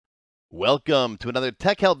Welcome to another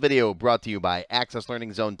Tech Help video brought to you by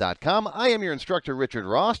AccessLearningZone.com. I am your instructor, Richard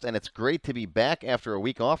Rost, and it's great to be back after a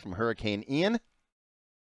week off from Hurricane Ian.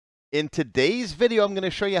 In today's video, I'm going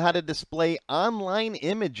to show you how to display online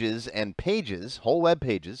images and pages, whole web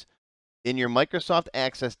pages, in your Microsoft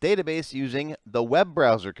Access database using the web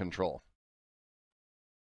browser control.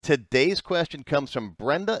 Today's question comes from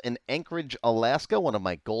Brenda in Anchorage, Alaska, one of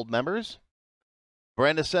my gold members.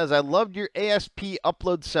 Brenda says, I loved your ASP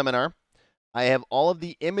upload seminar. I have all of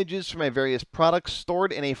the images for my various products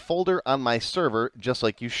stored in a folder on my server, just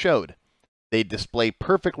like you showed. They display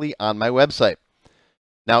perfectly on my website.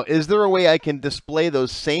 Now, is there a way I can display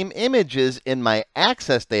those same images in my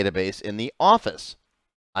Access database in the Office?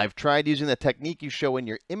 I've tried using the technique you show in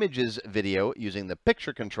your images video using the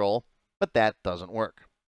picture control, but that doesn't work.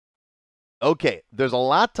 Okay, there's a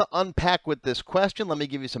lot to unpack with this question. Let me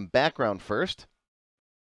give you some background first.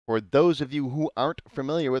 For those of you who aren't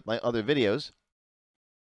familiar with my other videos.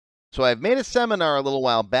 So I've made a seminar a little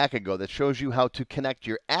while back ago that shows you how to connect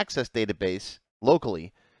your Access database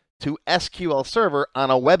locally to SQL Server on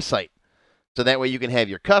a website. So that way you can have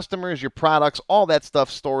your customers, your products, all that stuff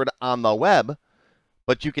stored on the web,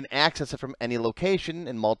 but you can access it from any location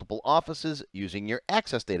in multiple offices using your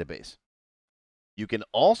Access database. You can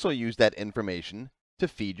also use that information to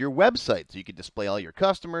feed your website. So you can display all your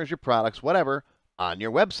customers, your products, whatever, on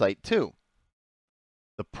your website too.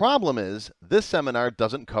 The problem is this seminar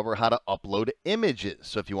doesn't cover how to upload images.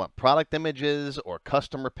 So if you want product images or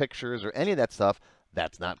customer pictures or any of that stuff,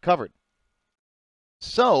 that's not covered.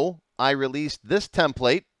 So I released this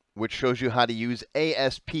template, which shows you how to use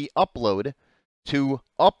ASP upload to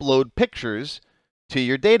upload pictures to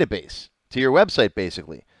your database, to your website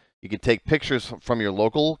basically. You can take pictures from your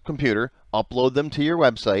local computer, upload them to your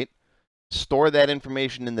website, store that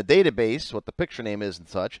information in the database, what the picture name is and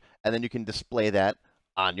such, and then you can display that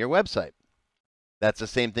on your website. That's the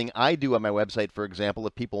same thing I do on my website, for example,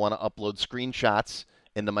 if people want to upload screenshots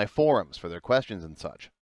into my forums for their questions and such.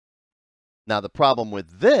 Now, the problem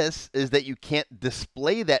with this is that you can't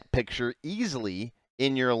display that picture easily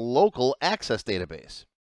in your local Access database.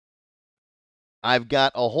 I've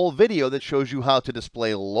got a whole video that shows you how to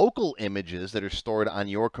display local images that are stored on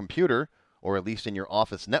your computer, or at least in your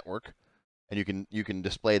Office network. And you can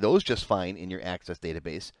display those just fine in your Access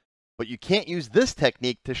database, but you can't use this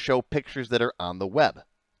technique to show pictures that are on the web.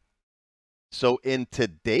 So in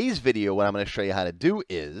today's video, what I'm going to show you how to do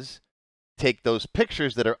is take those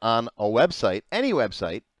pictures that are on a website, any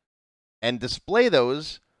website, and display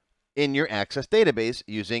those in your Access database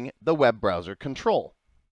using the web browser control.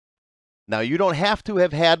 Now, you don't have to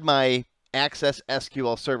have had my Access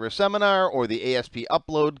SQL Server seminar or the ASP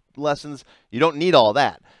upload lessons. You don't need all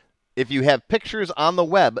that. If you have pictures on the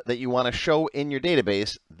web that you want to show in your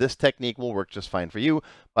database, this technique will work just fine for you.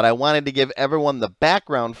 But I wanted to give everyone the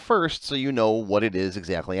background first so you know what it is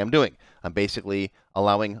exactly I'm doing. I'm basically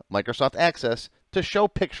allowing Microsoft Access to show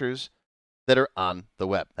pictures that are on the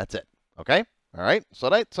web. That's it. Okay? All right? So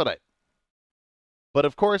right. But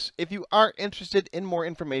of course, if you are interested in more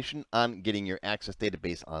information on getting your Access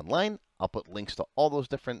database online, I'll put links to all those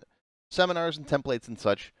different seminars and templates and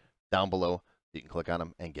such down below. You can click on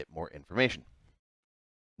them and get more information.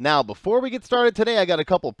 Now, before we get started today, I got a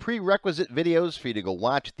couple prerequisite videos for you to go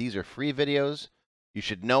watch. These are free videos. You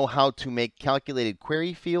should know how to make calculated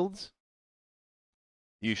query fields.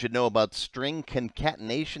 You should know about string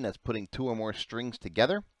concatenation, that's putting two or more strings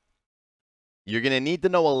together. You're going to need to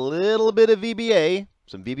know a little bit of VBA,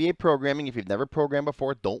 some VBA programming. If you've never programmed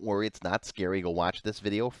before, don't worry, it's not scary. Go watch this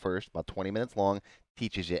video first, about 20 minutes long.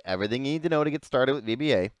 Teaches you everything you need to know to get started with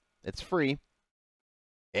VBA. It's free.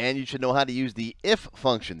 And you should know how to use the if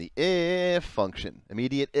function,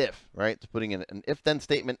 immediate if, right? It's putting in an if-then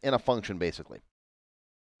statement in a function, basically.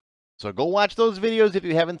 So go watch those videos if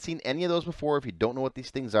you haven't seen any of those before. If you don't know what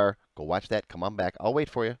these things are, go watch that. Come on back. I'll wait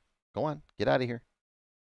for you. Go on. Get out of here.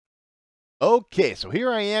 Okay, so here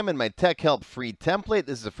I am in my Tech Help free template.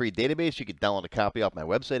 This is a free database. You can download a copy off my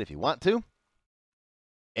website if you want to.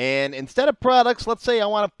 And instead of products, let's say I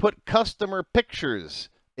want to put customer pictures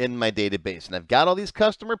in my database, and I've got all these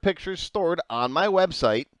customer pictures stored on my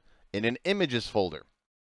website in an images folder.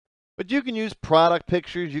 But you can use product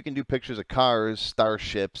pictures, you can do pictures of cars,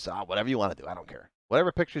 starships, whatever you want to do, I don't care.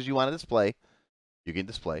 Whatever pictures you want to display, you can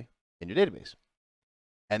display in your database.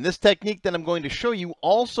 And this technique that I'm going to show you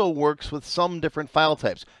also works with some different file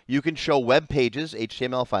types. You can show web pages,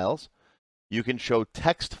 HTML files. You can show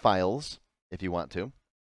text files if you want to.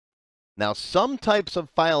 Now, some types of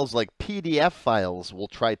files like PDF files will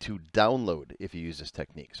try to download if you use this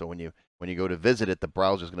technique. So when you when you go to visit it, the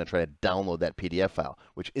browser is going to try to download that PDF file,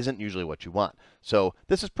 which isn't usually what you want. So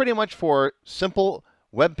this is pretty much for simple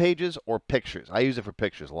web pages or pictures. I use it for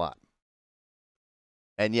pictures a lot.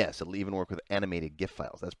 And yes, it'll even work with animated GIF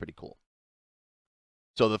files. That's pretty cool.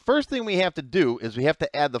 So the first thing we have to do is we have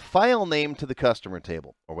to add the file name to the customer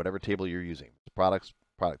table, or whatever table you're using. The product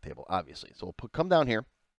table, obviously. So we'll come down here,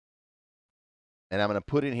 and I'm going to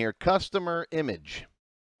put in here customer image,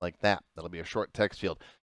 like that. That'll be a short text field.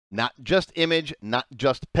 Not just image, not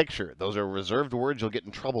just picture. Those are reserved words. You'll get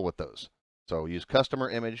in trouble with those. So use customer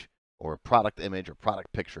image or product image or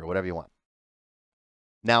product picture or whatever you want.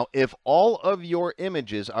 Now, if all of your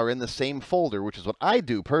images are in the same folder, which is what I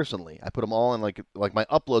do personally, I put them all in like my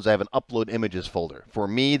uploads, I have an upload images folder. For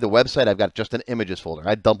me, the website, I've got just an images folder.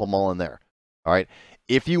 I dump them all in there. All right.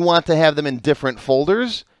 If you want to have them in different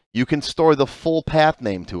folders, you can store the full path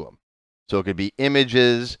name to them. So it could be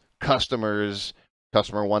images, customers,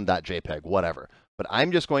 customer1.jpg, whatever. But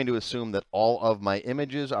I'm just going to assume that all of my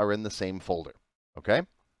images are in the same folder. Okay?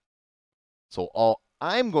 So all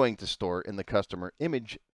I'm going to store in the customer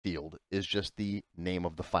image field is just the name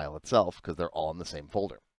of the file itself, because they're all in the same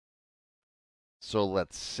folder. So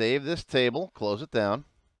let's save this table, close it down.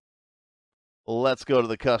 Let's go to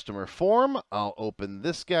the customer form. I'll open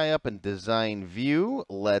this guy up in design view.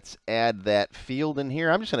 Let's add that field in here.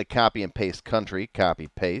 I'm just going to copy and paste country, copy,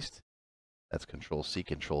 paste. That's Control-C,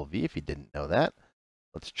 Control-V if you didn't know that.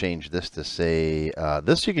 Let's change this to say,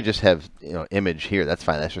 this you can just have, image here. That's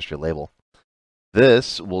fine. That's just your label.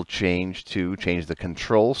 This will change the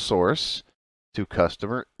control source to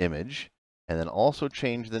customer image, and then also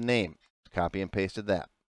change the name. Copy and pasted that.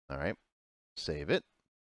 All right. Save it.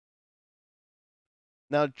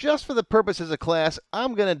 Now, just for the purposes of class,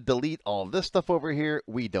 I'm going to delete all this stuff over here.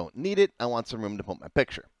 We don't need it. I want some room to put my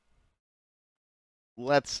picture.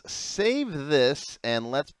 Let's save this,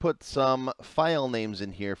 and let's put some file names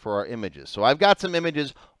in here for our images. So I've got some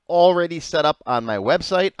images already set up on my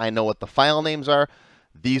website. I know what the file names are.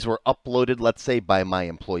 These were uploaded, let's say, by my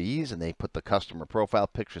employees, and they put the customer profile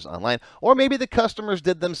pictures online. Or maybe the customers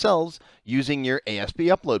did themselves using your ASP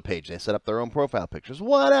upload page. They set up their own profile pictures,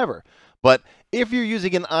 whatever. But if you're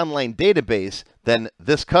using an online database, then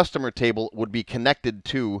this customer table would be connected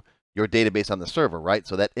to your database on the server, right?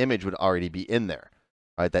 So that image would already be in there,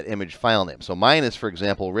 right? That image file name. So mine is, for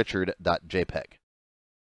example, richard.jpg.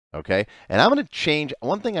 Okay, and I'm going to change.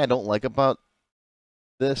 One thing I don't like about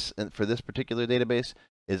this, and for this particular database,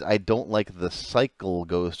 is I don't like the cycle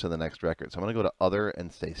goes to the next record. So I'm going to go to other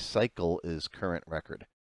and say cycle is current record.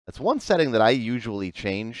 That's one setting that I usually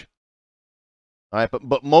change. All right,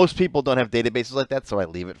 but most people don't have databases like that, so I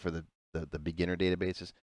leave it for the beginner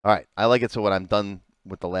databases. All right, I like it so when I'm done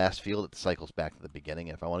with the last field, it cycles back to the beginning.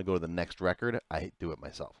 And if I want to go to the next record, I do it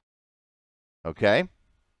myself. Okay.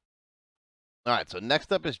 All right, so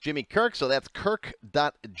next up is Jimmy Kirk, so that's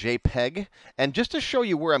kirk.jpg. And just to show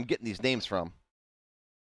you where I'm getting these names from.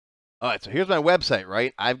 All right, so here's my website,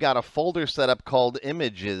 right? I've got a folder set up called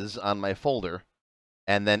images on my folder.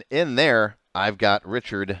 And then in there, I've got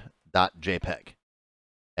richard.jpg.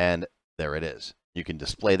 And there it is. You can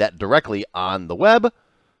display that directly on the web,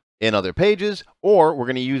 in other pages, or we're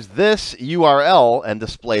going to use this URL and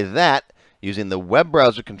display that using the web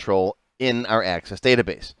browser control in our Access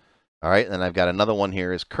database. All right, and then I've got another one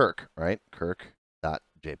here is Kirk, right?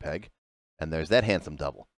 Kirk.jpg. And there's that handsome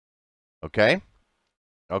double. Okay?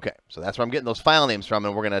 Okay, so that's where I'm getting those file names from,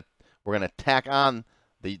 and we're gonna tack on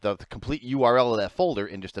the complete URL of that folder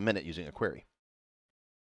in just a minute using a query.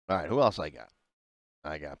 All right, who else I got?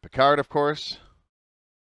 I got Picard, of course.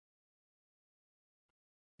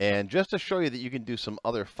 And just to show you that you can do some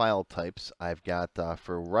other file types, I've got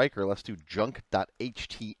for Riker, let's do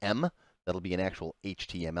junk.htm. That'll be an actual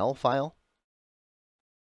HTML file.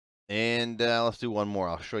 And let's do one more.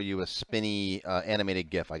 I'll show you a spinny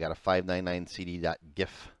animated GIF. I got a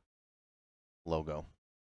 599cd.gif logo.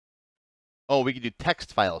 Oh, we could do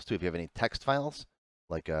text files too if you have any text files,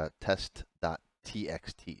 like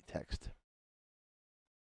test.txt text.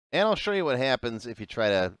 And I'll show you what happens if you try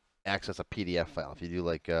to access a PDF file. If you do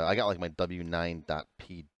like, I got like my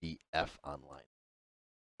w9.pdf online.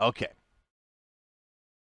 Okay.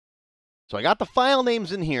 So I got the file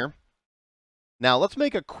names in here. Now let's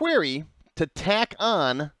make a query to tack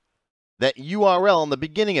on that URL in the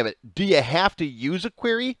beginning of it. Do you have to use a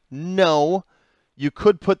query? No. You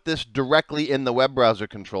could put this directly in the web browser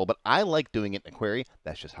control, but I like doing it in a query.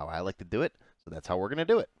 That's just how I like to do it. So that's how we're going to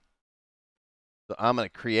do it. So I'm going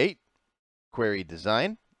to create query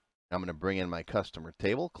design. I'm going to bring in my customer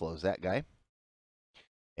table, close that guy.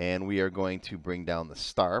 And we are going to bring down the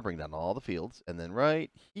star, bring down all the fields. And then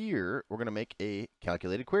right here, we're going to make a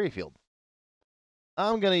calculated query field.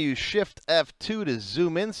 I'm going to use Shift F2 to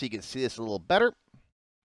zoom in so you can see this a little better.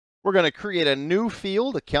 We're going to create a new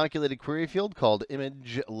field, a calculated query field called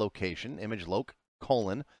image location, image loc,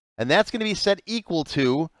 colon, and that's going to be set equal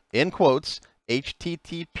to, in quotes,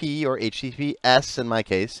 HTTP or HTTPS in my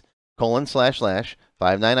case, colon /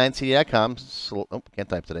 599cd.com, oh, can't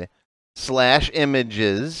type today,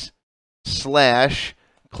 /images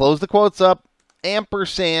 / close the quotes up,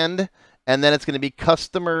 ampersand, and then it's going to be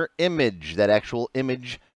customer image. That actual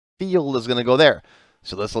image field is going to go there.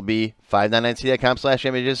 So this will be 599cd.com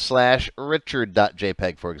 /images /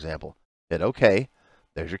 richard.jpg, for example. Hit OK.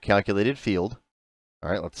 There's your calculated field.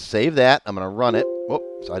 All right, let's save that. I'm going to run it.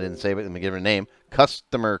 Whoops, I didn't save it. Let me give it a name.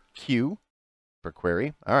 Customer Q for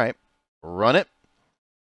query. All right, run it.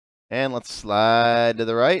 And let's slide to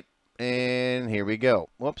the right. And here we go.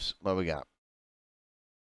 Whoops, what do we got?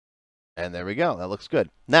 And there we go. That looks good.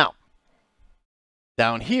 Now,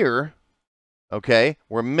 down here, okay,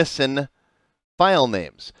 we're missing file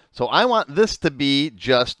names. So I want this to be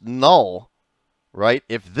just null, right,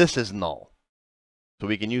 if this is null. So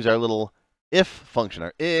we can use our little if function,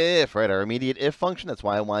 our if, right, our immediate if function. That's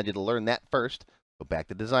why I wanted you to learn that first. Go back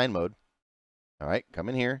to design mode. All right, come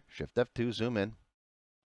in here, Shift F2, zoom in. I'm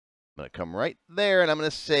going to come right there, and I'm going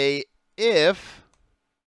to say if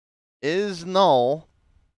is null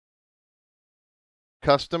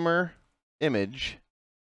customer image,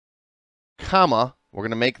 comma, we're going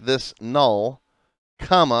to make this null,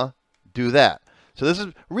 comma, do that. So this is,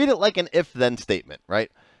 read it like an if-then statement, right?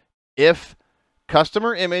 If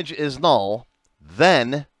customer image is null,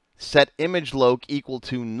 then set image loc equal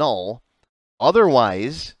to null.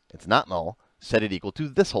 Otherwise, it's not null, set it equal to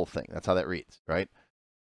this whole thing. That's how that reads, right?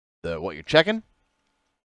 What you're checking,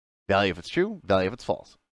 value if it's true, value if it's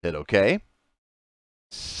false. Hit OK,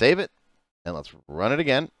 save it, and let's run it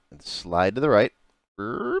again and slide to the right.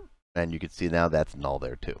 And you can see now that's null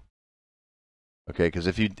there too. Okay, because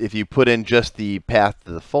if you put in just the path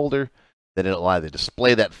to the folder, then it'll either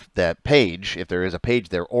display that page if there is a page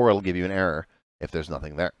there, or it'll give you an error if there's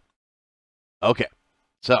nothing there. Okay,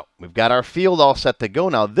 so we've got our field all set to go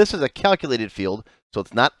now. This is a calculated field, so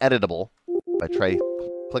it's not editable. If I try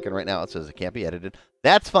clicking right now, it says it can't be edited.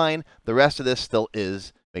 That's fine. The rest of this still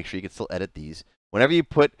is. Make sure you can still edit these. Whenever you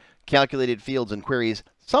put calculated fields and queries,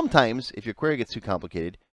 sometimes if your query gets too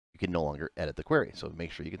complicated, you can no longer edit the query. So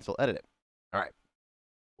make sure you can still edit it. All right.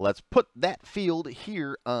 Let's put that field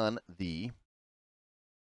here on the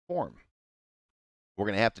form. We're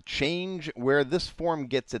going to have to change where this form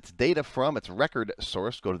gets its data from, its record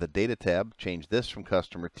source. Go to the Data tab, change this from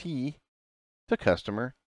Customer T to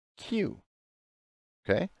Customer Q.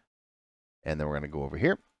 Okay? And then we're going to go over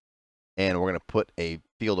here, and we're going to put a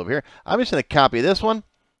field over here. I'm just going to copy this one,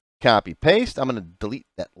 copy, paste. I'm going to delete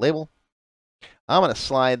that label. I'm going to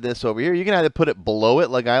slide this over here. You can either put it below it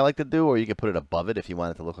like I like to do, or you can put it above it if you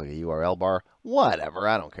want it to look like a URL bar. Whatever,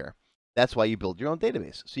 I don't care. That's why you build your own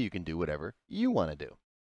database, so you can do whatever you want to do.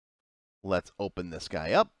 Let's open this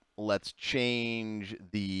guy up. Let's change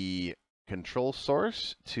the control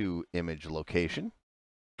source to image location.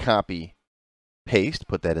 Copy, paste,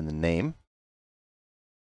 put that in the name.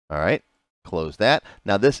 All right, close that.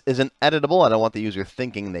 Now this isn't editable. I don't want the user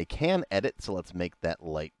thinking they can edit, so let's make that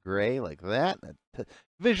light gray like that. That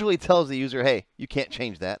visually tells the user, hey, you can't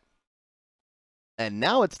change that. And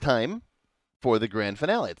now it's time for the grand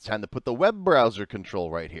finale. It's time to put the web browser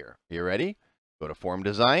control right here. You ready? Go to Form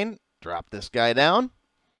Design, drop this guy down.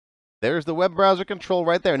 There's the web browser control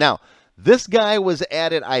right there. Now, this guy was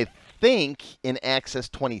added, I think, in Access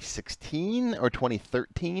 2016 or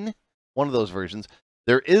 2013, one of those versions.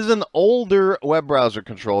 There is an older web browser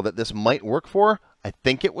control that this might work for. I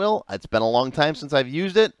think it will. It's been a long time since I've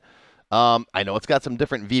used it. I know it's got some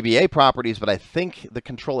different VBA properties, but I think the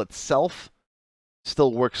control itself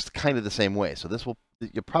still works kind of the same way. So this will,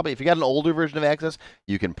 you probably, if you got an older version of Access,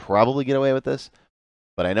 you can probably get away with this.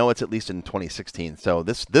 But I know it's at least in 2016. So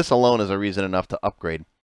this alone is a reason enough to upgrade.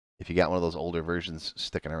 If you got one of those older versions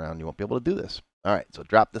sticking around, you won't be able to do this. All right, so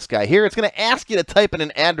drop this guy here. It's going to ask you to type in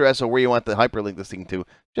an address or where you want the hyperlink this thing to.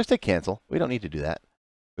 Just hit cancel. We don't need to do that.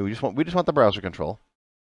 We just want the browser control,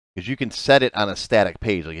 because you can set it on a static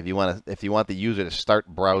page. Like if you want the user to start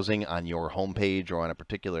browsing on your home page or on a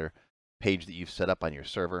particular page that you've set up on your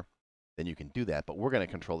server, then you can do that. But we're going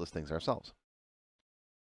to control these things ourselves.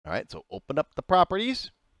 All right, so open up the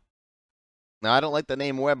properties. Now, I don't like the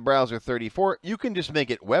name Web Browser 34. You can just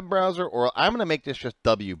make it Web Browser, or I'm going to make this just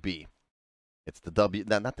WB. It's the W,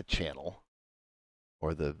 not the channel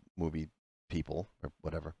or the movie people or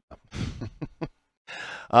whatever.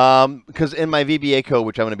 Because in my VBA code,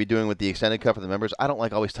 which I'm going to be doing with the extended cut for the members, I don't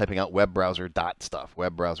like always typing out web browser dot stuff,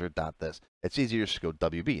 web browser dot this. It's easier to just go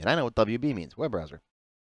WB, and I know what WB means, web browser.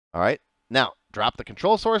 All right, now drop the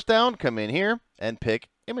control source down, come in here, and pick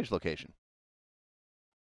image location.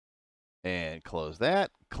 And close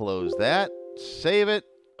that, save it,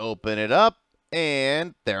 open it up,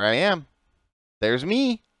 and there I am. There's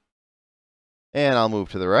me. And I'll move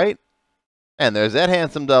to the right, and there's that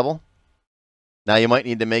handsome double. Now you might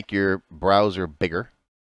need to make your browser bigger,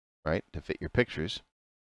 right, to fit your pictures.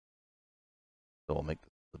 So we'll make it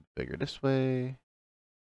a little bigger this way.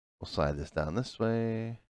 We'll slide this down this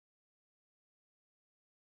way.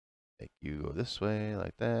 Make you go this way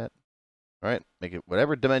like that. All right, make it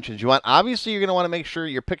whatever dimensions you want. Obviously, you're going to want to make sure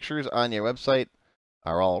your pictures on your website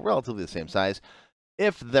are all relatively the same size.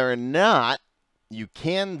 If they're not, you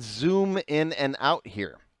can zoom in and out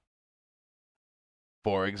here.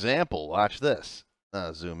 For example, watch this.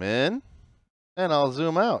 I'll zoom in, and I'll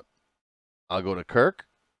zoom out. I'll go to Kirk.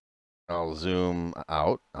 I'll zoom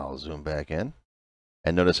out. I'll zoom back in.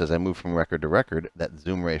 And notice as I move from record to record, that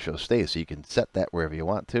zoom ratio stays. So you can set that wherever you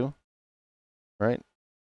want to. Right?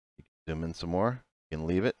 You can zoom in some more. You can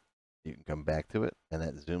leave it. You can come back to it, and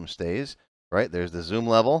that zoom stays. Right? There's the zoom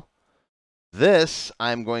level. This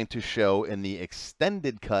I'm going to show in the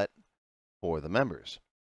extended cut for the members.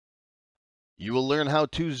 You will learn how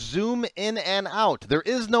to zoom in and out. There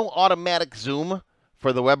is no automatic zoom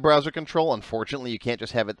for the web browser control. Unfortunately, you can't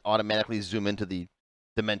just have it automatically zoom into the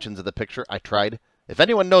dimensions of the picture. I tried. If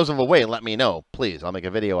anyone knows of a way, let me know. Please, I'll make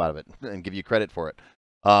a video out of it and give you credit for it.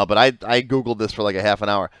 But I Googled this for like a half an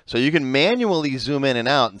hour. So you can manually zoom in and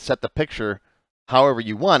out and set the picture however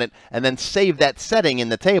you want it, and then save that setting in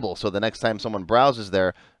the table. So the next time someone browses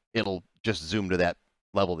there, it'll just zoom to that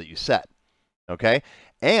level that you set. Okay?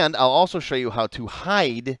 And I'll also show you how to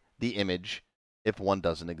hide the image if one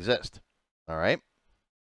doesn't exist. All right?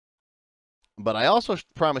 But I also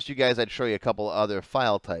promised you guys I'd show you a couple other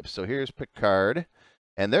file types. So here's Picard.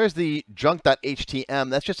 And there's the junk.htm.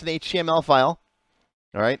 That's just an HTML file.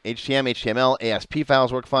 All right? HTML, ASP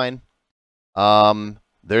files work fine.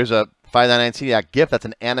 There's a 599c.gif. That's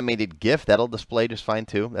an animated GIF. That'll display just fine,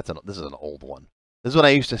 too. This is an old one. This is when I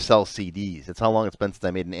used to sell CDs. It's how long it's been since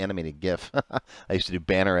I made an animated GIF. I used to do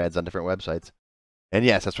banner ads on different websites. And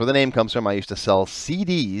yes, that's where the name comes from. I used to sell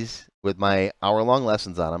CDs with my hour-long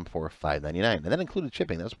lessons on them for $5.99. And that included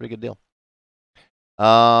shipping. That was a pretty good deal.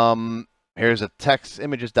 Here's a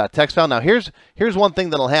images.txt file. Now, here's one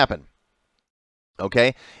thing that'll happen.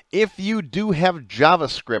 Okay? If you do have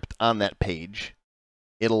JavaScript on that page,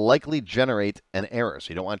 it'll likely generate an error. So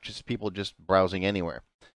you don't want just people just browsing anywhere.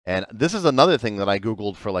 And this is another thing that I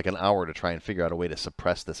Googled for like an hour to try and figure out a way to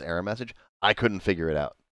suppress this error message. I couldn't figure it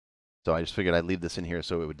out. So I just figured I'd leave this in here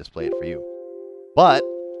so it would display it for you. But,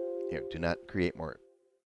 here, do not create more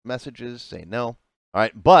messages. Say no. All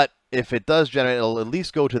right, but if it does generate, it'll at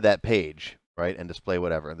least go to that page, right, and display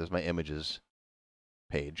whatever. There's my images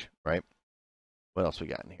page, right? What else we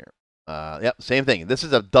got in here? Yep, same thing. This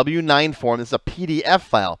is a W9 form. This is a PDF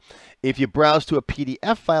file. If you browse to a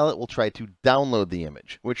PDF file, it will try to download the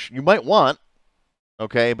image, which you might want,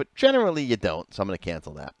 okay, but generally you don't, so I'm going to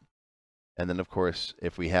cancel that. And then, of course,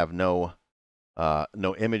 if we have no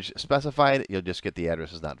image specified, you'll just get the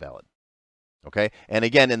address is not valid, okay? And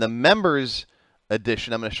again, in the members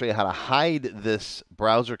edition, I'm going to show you how to hide this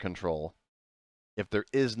browser control if there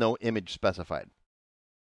is no image specified.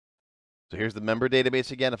 So here's the member database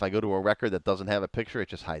again. If I go to a record that doesn't have a picture, it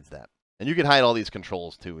just hides that. And you can hide all these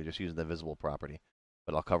controls too, just using the visible property.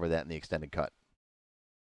 But I'll cover that in the extended cut.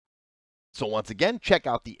 So once again, check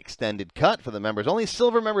out the extended cut for the members. Only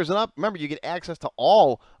silver members and up. Remember, you get access to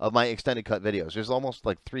all of my extended cut videos. There's almost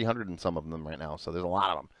like 300 and some of them right now. So there's a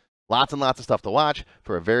lot of them. Lots and lots of stuff to watch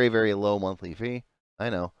for a very, very low monthly fee. I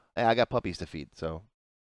know. Hey, I got puppies to feed. So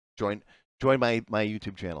join my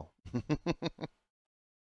YouTube channel.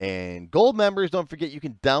 And gold members, don't forget you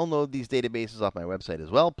can download these databases off my website as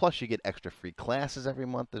well. Plus, you get extra free classes every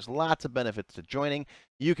month. There's lots of benefits to joining.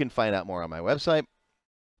 You can find out more on my website.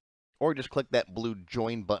 Or just click that blue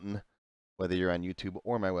join button, whether you're on YouTube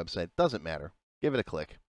or my website. Doesn't matter. Give it a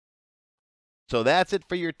click. So that's it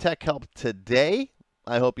for your tech help today.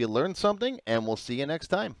 I hope you learned something, and we'll see you next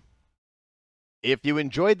time. If you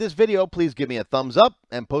enjoyed this video, please give me a thumbs up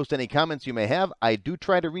and post any comments you may have. I do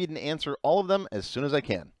try to read and answer all of them as soon as I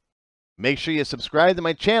can. Make sure you subscribe to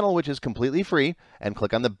my channel, which is completely free, and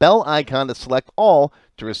click on the bell icon to select all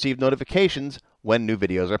to receive notifications when new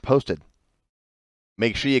videos are posted.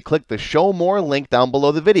 Make sure you click the Show More link down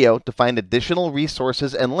below the video to find additional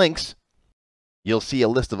resources and links. You'll see a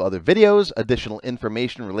list of other videos, additional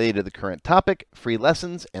information related to the current topic, free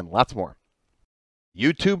lessons, and lots more.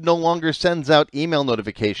 YouTube no longer sends out email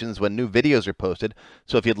notifications when new videos are posted,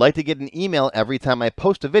 so if you'd like to get an email every time I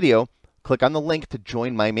post a video, click on the link to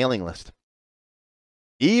join my mailing list.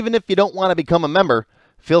 Even if you don't want to become a member,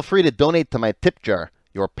 feel free to donate to my tip jar.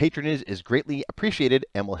 Your patronage is greatly appreciated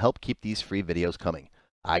and will help keep these free videos coming.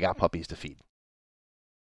 I got puppies to feed.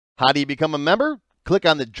 How do you become a member? Click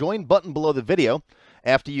on the Join button below the video.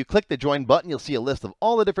 After you click the Join button, you'll see a list of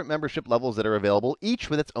all the different membership levels that are available, each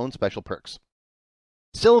with its own special perks.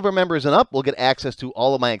 Silver members and up will get access to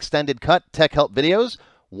all of my extended cut tech help videos,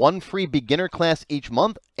 one free beginner class each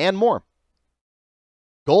month, and more.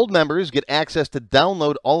 Gold members get access to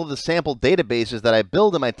download all of the sample databases that I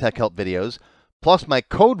build in my tech help videos, plus my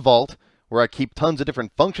code vault, where I keep tons of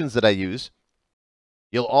different functions that I use.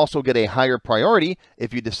 You'll also get a higher priority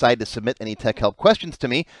if you decide to submit any tech help questions to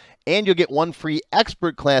me, and you'll get one free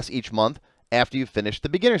expert class each month after you finish the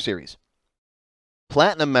beginner series.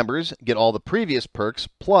 Platinum members get all the previous perks,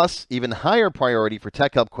 plus even higher priority for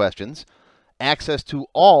tech help questions, access to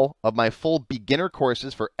all of my full beginner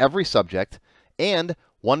courses for every subject, and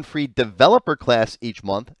one free developer class each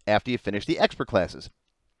month after you finish the expert classes.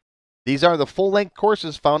 These are the full-length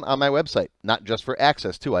courses found on my website, not just for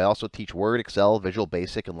access too. I also teach Word, Excel, Visual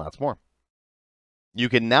Basic, and lots more. You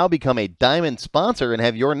can now become a Diamond sponsor and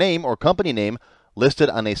have your name or company name listed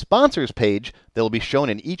on a sponsors page that will be shown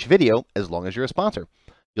in each video as long as you're a sponsor.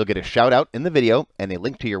 You'll get a shout out in the video and a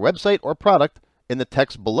link to your website or product in the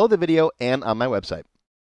text below the video and on my website.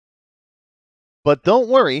 But don't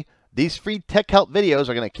worry, these free tech help videos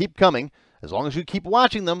are going to keep coming. As long as you keep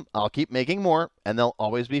watching them, I'll keep making more, and they'll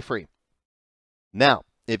always be free. Now,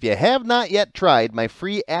 if you have not yet tried my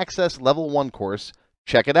free Access Level 1 course,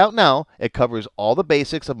 check it out now. It covers all the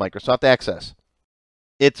basics of Microsoft Access.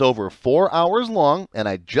 It's over 4 hours long, and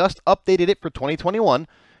I just updated it for 2021.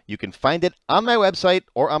 You can find it on my website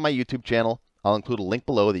or on my YouTube channel. I'll include a link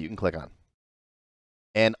below that you can click on.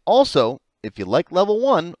 And also, if you like Level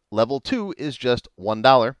 1, Level 2 is just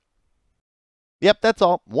 $1. Yep, that's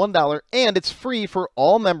all, $1, and it's free for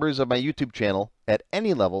all members of my YouTube channel at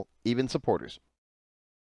any level, even supporters.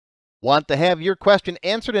 Want to have your question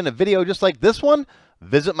answered in a video just like this one?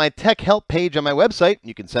 Visit my tech help page on my website.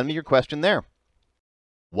 You can send me your question there.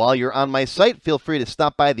 While you're on my site, feel free to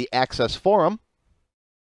stop by the Access Forum.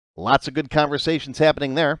 Lots of good conversations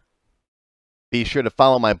happening there. Be sure to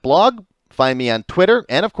follow my blog, find me on Twitter,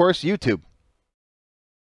 and of course, YouTube.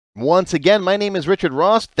 Once again, my name is Richard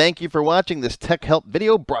Ross. Thank you for watching this tech help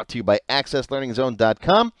video brought to you by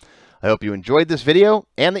AccessLearningZone.com. I hope you enjoyed this video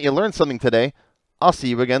and that you learned something today. I'll see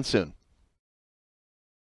you again soon.